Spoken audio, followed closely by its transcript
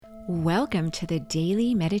Welcome to the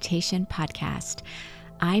Daily Meditation Podcast.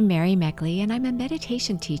 I'm Mary Meckley, and I'm a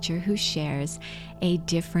meditation teacher who shares a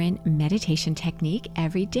different meditation technique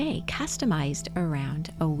every day, customized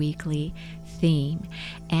around a weekly theme.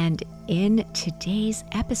 And in today's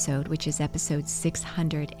episode, which is episode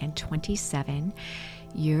 627,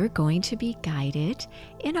 you're going to be guided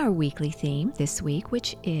in our weekly theme this week,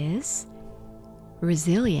 which is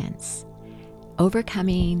resilience,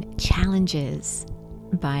 overcoming challenges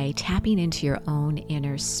by tapping into your own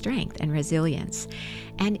inner strength and resilience.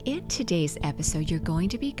 And in today's episode, you're going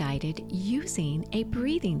to be guided using a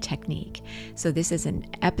breathing technique. So this is an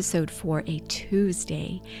episode for a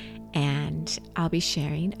Tuesday, and I'll be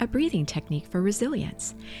sharing a breathing technique for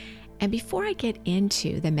resilience. And before I get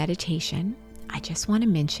into the meditation, I just want to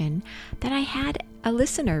mention that I had a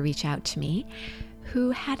listener reach out to me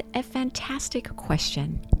who had a fantastic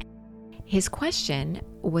question. His question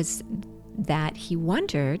was that he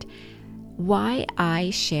wondered why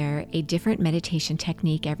I share a different meditation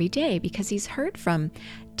technique every day, because he's heard from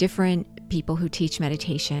different people who teach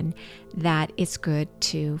meditation that it's good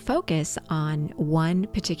to focus on one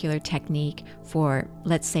particular technique for,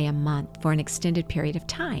 let's say, a month, for an extended period of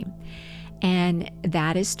time. And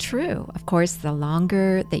that is true. Of course, the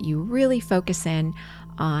longer that you really focus in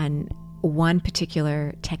on one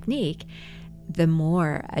particular technique, the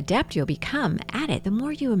more adept you'll become at it, the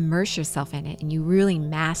more you immerse yourself in it and you really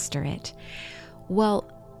master it. Well,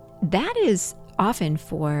 that is often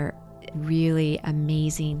for really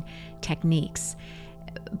amazing techniques.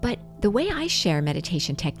 But the way I share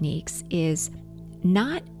meditation techniques is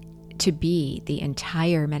not to be the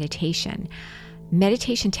entire meditation.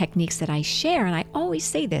 Meditation techniques that I share, and I always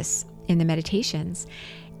say this in the meditations,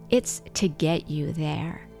 it's to get you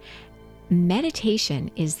there. Meditation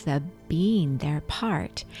is the being there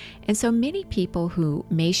part. And so many people who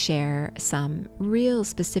may share some real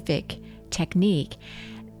specific technique,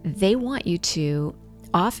 they want you to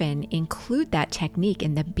often include that technique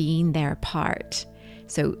in the being there part.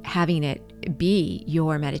 So having it be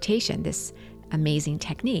your meditation, this amazing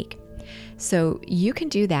technique. So you can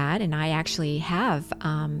do that. And I actually have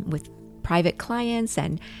with private clients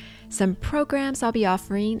and some programs I'll be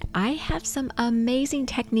offering, I have some amazing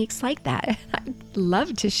techniques like that. I'd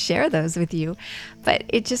love to share those with you, but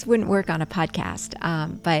it just wouldn't work on a podcast.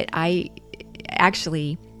 But I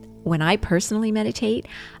actually, when I personally meditate,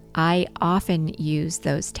 I often use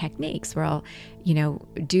those techniques where I'll,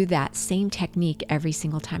 do that same technique every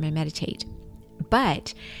single time I meditate.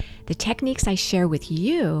 But the techniques I share with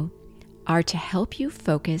you are to help you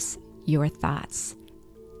focus your thoughts.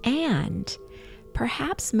 And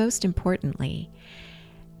perhaps most importantly,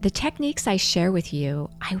 the techniques I share with you,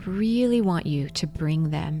 I really want you to bring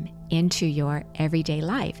them into your everyday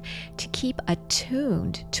life, to keep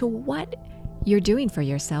attuned to what you're doing for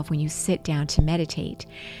yourself when you sit down to meditate.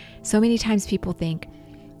 So many times people think,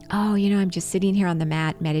 I'm just sitting here on the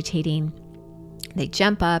mat meditating. They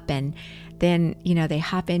jump up and then, they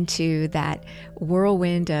hop into that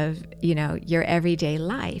whirlwind of, your everyday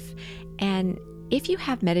life. And if you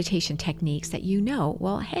have meditation techniques that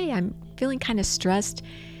well, hey, I'm feeling kind of stressed,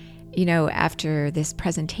 after this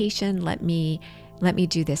presentation, let me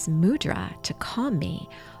do this mudra to calm me.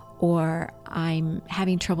 Or I'm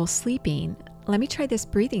having trouble sleeping, let me try this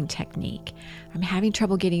breathing technique. I'm having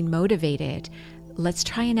trouble getting motivated, let's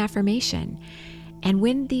try an affirmation. And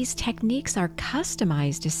when these techniques are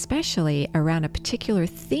customized, especially around a particular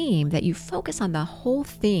theme, that you focus on the whole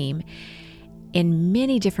theme in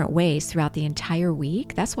many different ways throughout the entire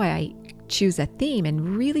week. That's why I choose a theme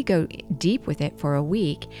and really go deep with it for a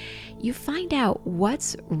week. You find out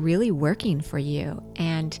what's really working for you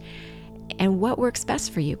and what works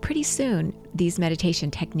best for you. Pretty soon, these meditation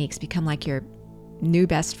techniques become like your new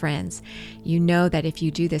best friends. You know that if you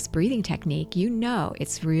do this breathing technique,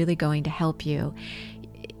 it's really going to help you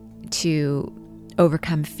to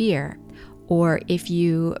overcome fear. Or if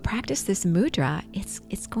you practice this mudra,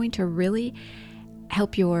 it's going to really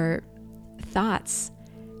help your thoughts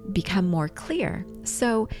become more clear.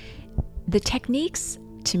 So the techniques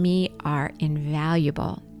to me are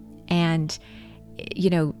invaluable. And,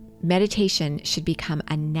 meditation should become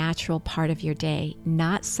a natural part of your day,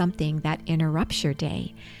 not something that interrupts your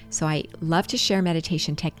day. So I love to share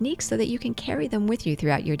meditation techniques so that you can carry them with you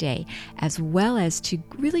throughout your day, as well as to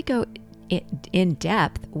really go in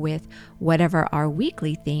depth with whatever our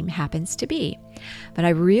weekly theme happens to be. But I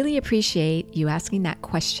really appreciate you asking that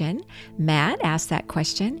question. Matt asked that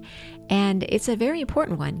question, and it's a very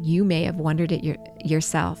important one. You may have wondered it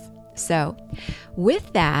yourself. So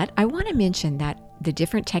with that, I want to mention that the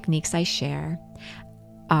different techniques I share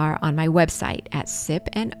are on my website at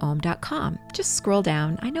sipandom.com. Just scroll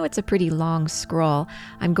down. I know it's a pretty long scroll.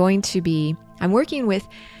 I'm working with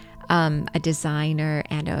a designer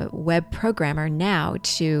and a web programmer now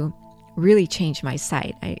to really change my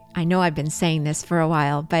site. I know I've been saying this for a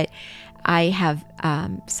while, but I have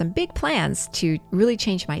some big plans to really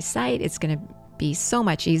change my site. It's going to be so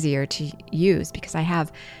much easier to use because I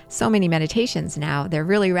have so many meditations now. They're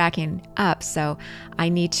really racking up. So I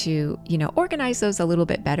need to, organize those a little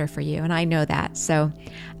bit better for you. And I know that. So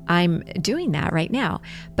I'm doing that right now.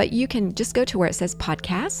 But you can just go to where it says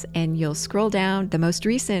podcasts and you'll scroll down. The most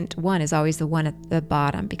recent one is always the one at the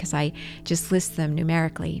bottom because I just list them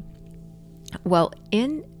numerically. Well,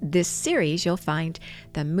 in this series, you'll find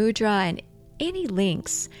the mudra and any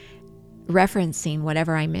links referencing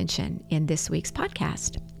whatever I mention in this week's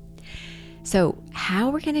podcast. So how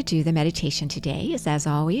we're going to do the meditation today is, as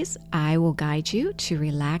always, I will guide you to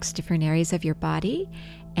relax different areas of your body,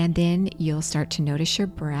 and then you'll start to notice your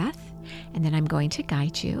breath, and then I'm going to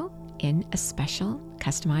guide you in a special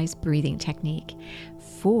customized breathing technique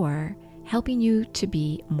for helping you to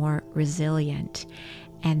be more resilient.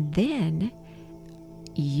 And then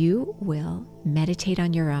you will meditate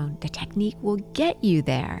on your own. The technique will get you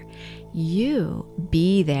there. You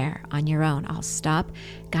be there on your own. I'll stop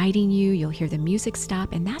guiding you. You'll hear the music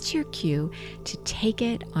stop, and that's your cue to take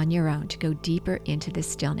it on your own, to go deeper into the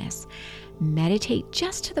stillness. Meditate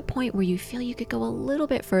just to the point where you feel you could go a little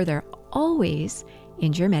bit further. Always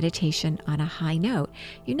end your meditation on a high note.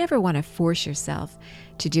 You never want to force yourself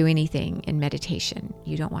to do anything in meditation.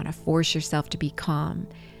 You don't want to force yourself to be calm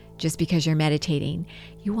just because you're meditating.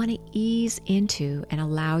 You want to ease into and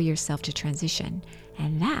allow yourself to transition.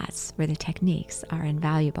 And that's where the techniques are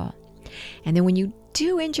invaluable. And then when you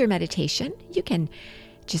do end your meditation, you can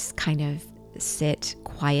just kind of sit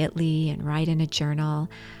quietly and write in a journal.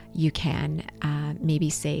 You can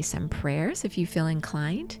maybe say some prayers if you feel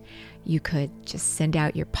inclined. You could just send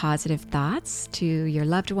out your positive thoughts to your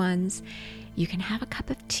loved ones. You can have a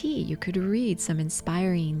cup of tea. You could read some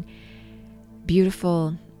inspiring,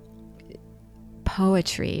 beautiful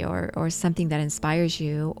poetry or something that inspires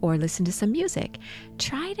you, or listen to some music.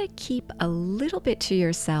 Try to keep a little bit to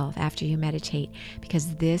yourself after you meditate,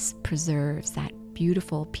 because this preserves that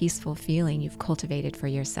beautiful, peaceful feeling you've cultivated for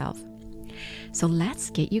yourself. So let's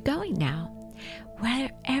get you going now.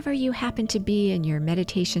 Wherever you happen to be in your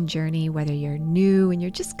meditation journey, whether you're new and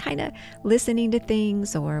you're just kind of listening to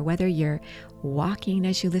things, or whether you're walking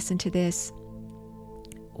as you listen to this,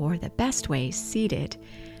 or the best way, seated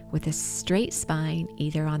with a straight spine,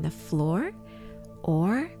 either on the floor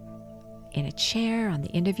or in a chair on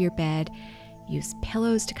the end of your bed. Use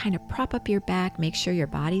pillows to kind of prop up your back, make sure your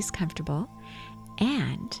body's comfortable,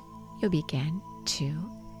 and you'll begin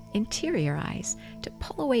to interiorize, to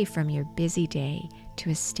pull away from your busy day to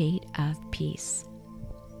a state of peace.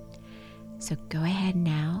 So go ahead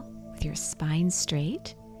now with your spine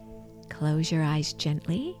straight. Close your eyes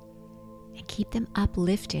gently and keep them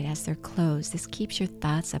uplifted as they're closed. This keeps your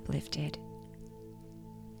thoughts uplifted.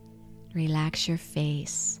 Relax your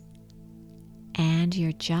face and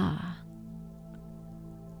your jaw.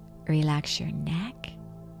 Relax your neck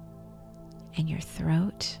and your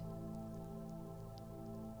throat.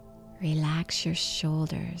 Relax your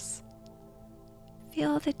shoulders.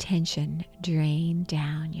 Feel the tension drain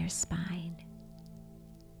down your spine.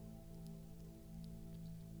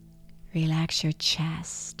 Relax your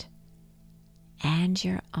chest and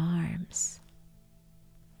your arms.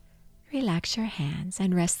 Relax your hands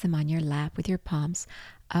and rest them on your lap with your palms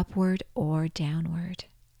upward or downward.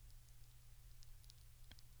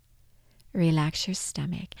 Relax your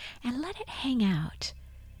stomach and let it hang out.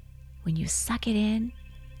 When you suck it in,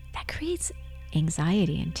 that creates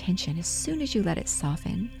anxiety and tension. As soon as you let it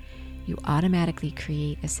soften, you automatically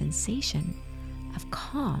create a sensation of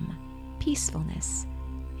calm, peacefulness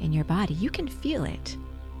in your body. You can feel it.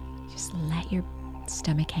 Just let your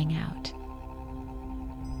stomach hang out.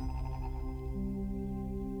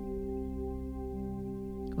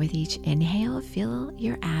 With each inhale, feel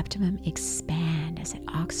your abdomen expand as it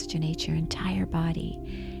oxygenates your entire body,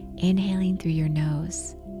 inhaling through your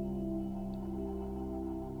nose.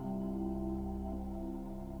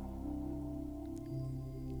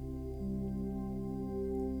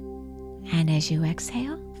 And as you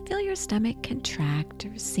exhale, feel your stomach contract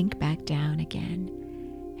or sink back down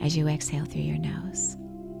again as you exhale through your nose.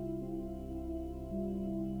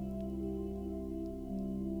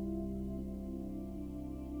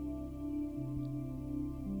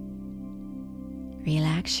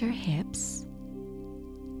 Relax your hips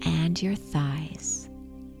and your thighs.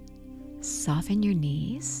 Soften your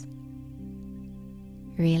knees.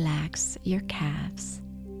 Relax your calves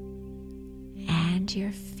and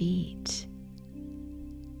your feet.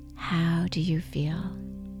 How do you feel?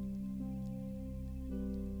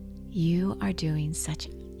 You are doing such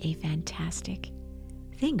a fantastic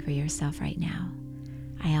thing for yourself right now.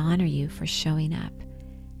 I honor you for showing up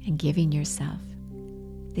and giving yourself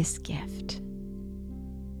this gift.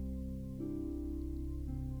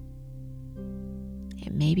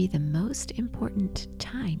 It may be the most important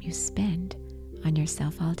time you spend on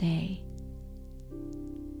yourself all day.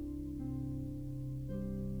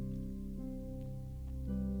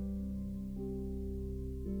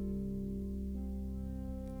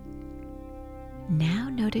 Now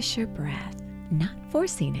notice your breath, not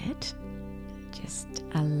forcing it, just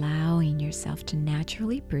allowing yourself to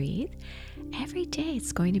naturally breathe. Every day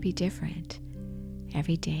it's going to be different.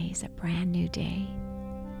 Every day is a brand new day.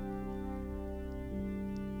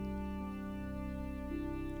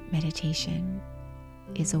 Meditation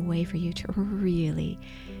is a way for you to really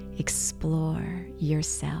explore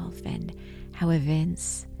yourself and how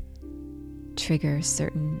events trigger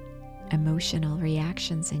certain emotional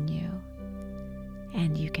reactions in you.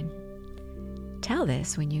 And you can tell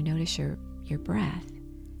this when you notice your breath.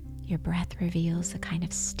 Your breath reveals the kind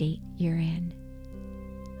of state you're in.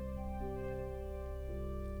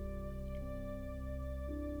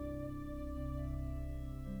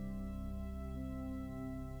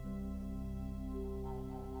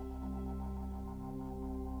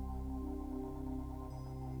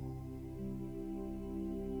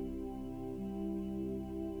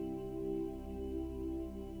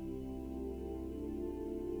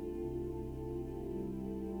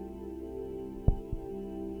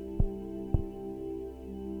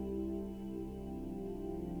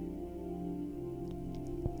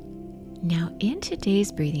 Now, in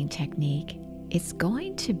today's breathing technique, it's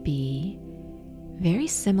going to be very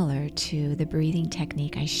similar to the breathing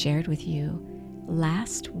technique I shared with you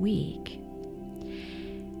last week.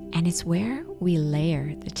 And it's where we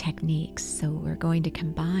layer the techniques. So we're going to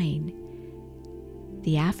combine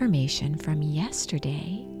the affirmation from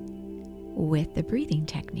yesterday with the breathing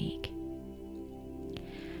technique.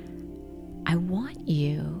 I want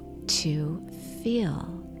you to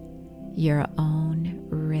feel your own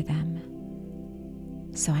rhythm.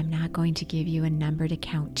 So I'm not going to give you a number to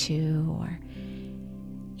count to or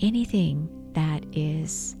anything that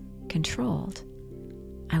is controlled.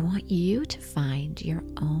 I want you to find your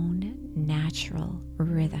own natural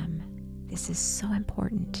rhythm. This is so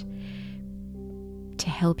important to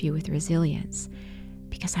help you with resilience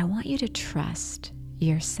because I want you to trust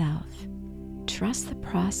yourself. Trust the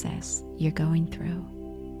process you're going through.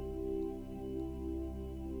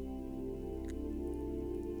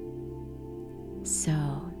 So,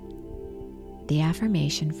 the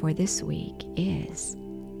affirmation for this week is: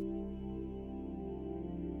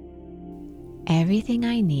 everything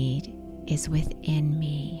I need is within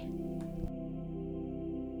me.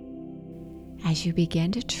 As you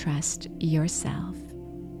begin to trust yourself,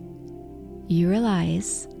 you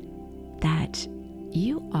realize that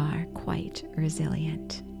you are quite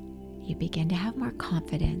resilient. You begin to have more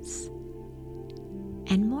confidence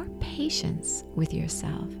and more patience with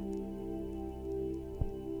yourself.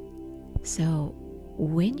 So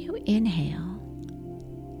when you inhale,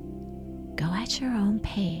 go at your own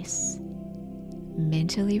pace,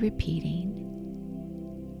 mentally repeating,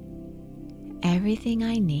 everything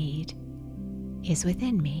I need is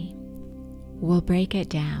within me. We'll break it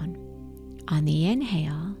down. On the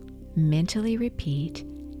inhale, mentally repeat,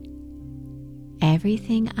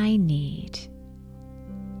 everything I need.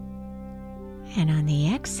 And on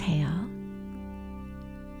the exhale,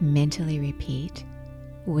 mentally repeat,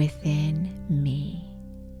 within me.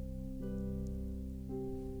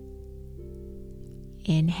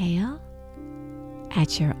 Inhale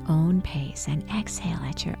at your own pace and exhale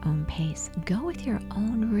at your own pace. Go with your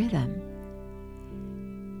own rhythm.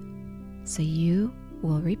 So you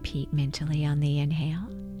will repeat mentally on the inhale,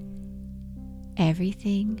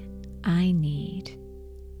 everything I need,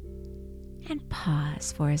 and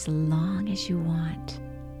pause for as long as you want.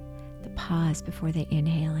 The pause before the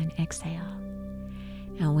inhale and exhale.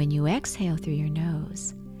 And when you exhale through your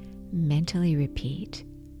nose, mentally repeat,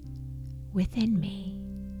 within me.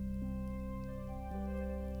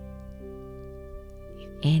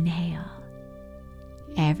 You inhale,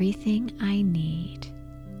 everything I need.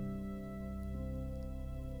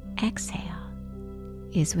 Exhale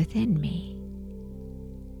is within me.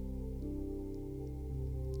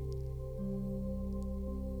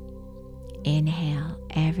 Inhale,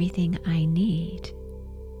 everything I need.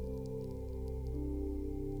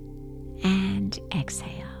 And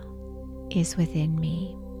exhale is within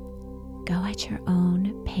me. Go at your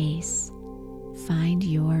own pace. Find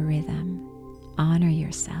your rhythm. honor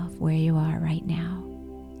yourself where you are right now.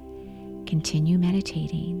 Continue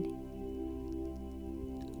meditating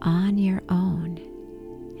on your own.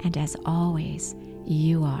 And as always,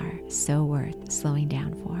 you are so worth slowing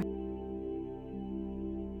down for.